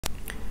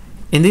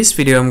In this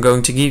video, I'm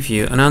going to give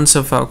you an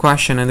answer for a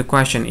question, and the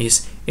question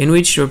is: in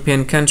which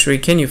European country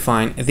can you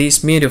find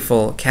this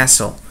medieval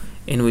castle?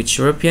 In which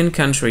European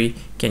country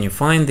can you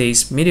find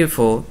this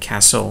medieval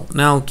castle?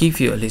 Now I'll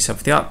give you a list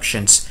of the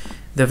options.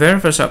 The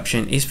very first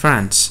option is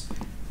France.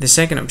 The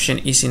second option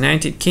is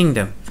United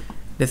Kingdom.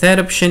 The third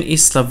option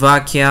is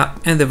Slovakia,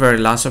 and the very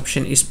last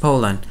option is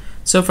Poland.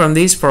 So from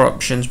these four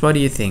options, what do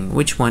you think?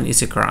 Which one is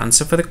the correct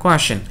answer for the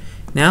question?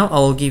 Now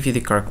I'll give you the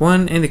correct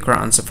one, and the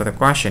correct answer for the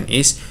question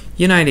is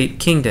United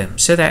Kingdom.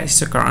 So that is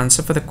the correct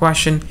answer for the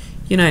question,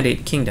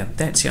 United Kingdom.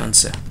 That's the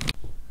answer.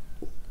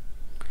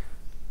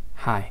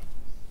 Hi.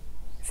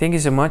 Thank you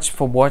so much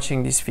for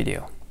watching this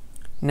video.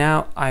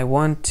 Now I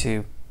want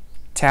to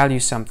tell you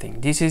something.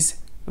 This is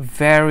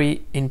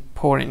very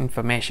important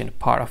information,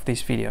 part of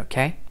this video,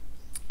 okay?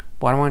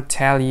 What I want to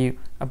tell you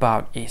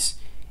about is,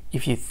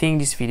 if you think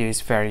this video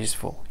is very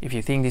useful, if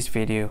you think this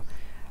video,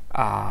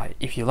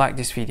 if you like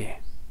this video,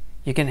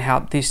 you can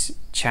help this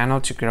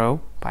channel to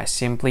grow by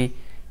simply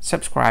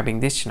subscribing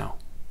this channel.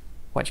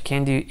 What you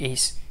can do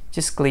is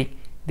just click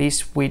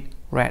this with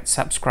red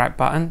subscribe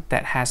button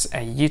that has a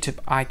YouTube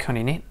icon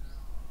in it.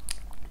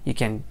 You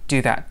can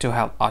do that to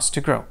help us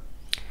to grow.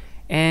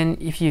 And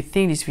if you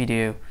think this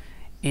video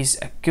is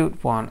a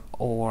good one,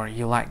 or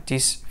you like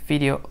this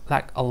video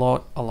like a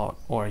lot,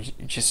 or you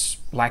just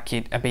like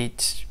it a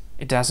bit,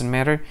 it doesn't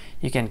matter,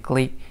 you can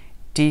click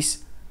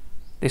this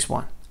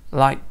one,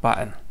 like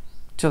button,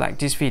 to like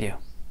this video.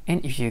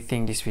 And if you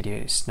think this video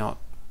is not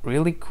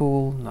really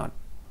cool, not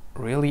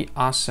really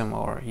awesome,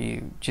 or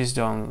you just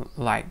don't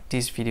like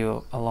this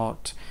video a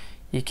lot,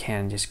 you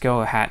can just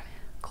go ahead,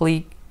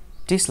 click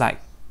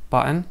dislike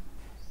button,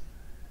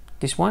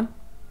 this one.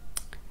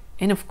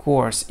 And of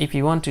course, if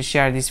you want to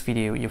share this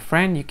video with your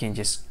friend, you can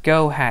just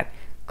go ahead,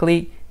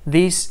 click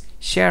this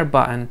share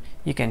button.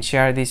 You can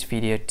share this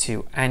video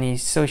to any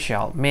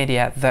social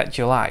media that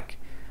you like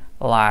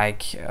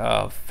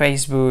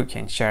Facebook,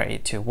 and share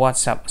it to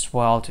WhatsApp as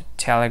well, to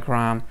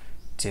Telegram,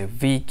 to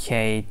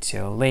VK, to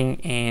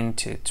LinkedIn,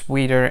 to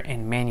Twitter,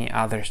 and many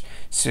other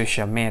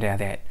social media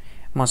that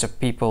most of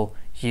people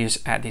use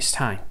at this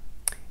time.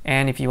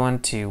 And if you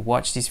want to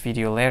watch this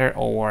video later,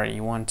 or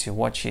you want to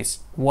watch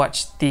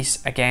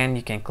this again,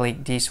 you can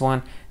click this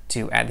one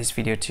to add this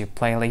video to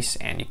playlist,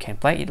 and you can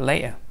play it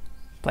later,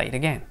 play it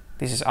again.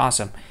 This is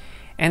awesome.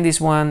 And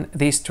this one,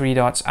 these three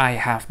dots, I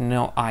have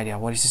no idea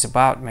what this is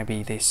about.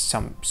 Maybe there's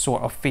some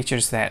sort of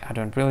features that I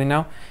don't really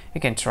know.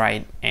 You can try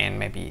it, and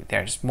maybe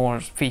there's more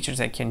features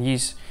that you can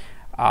use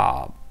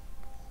to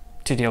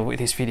deal with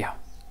this video.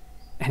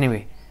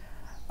 Anyway,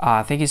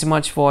 thank you so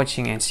much for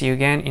watching, and see you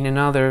again in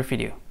another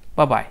video.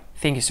 Bye bye.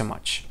 Thank you so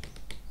much.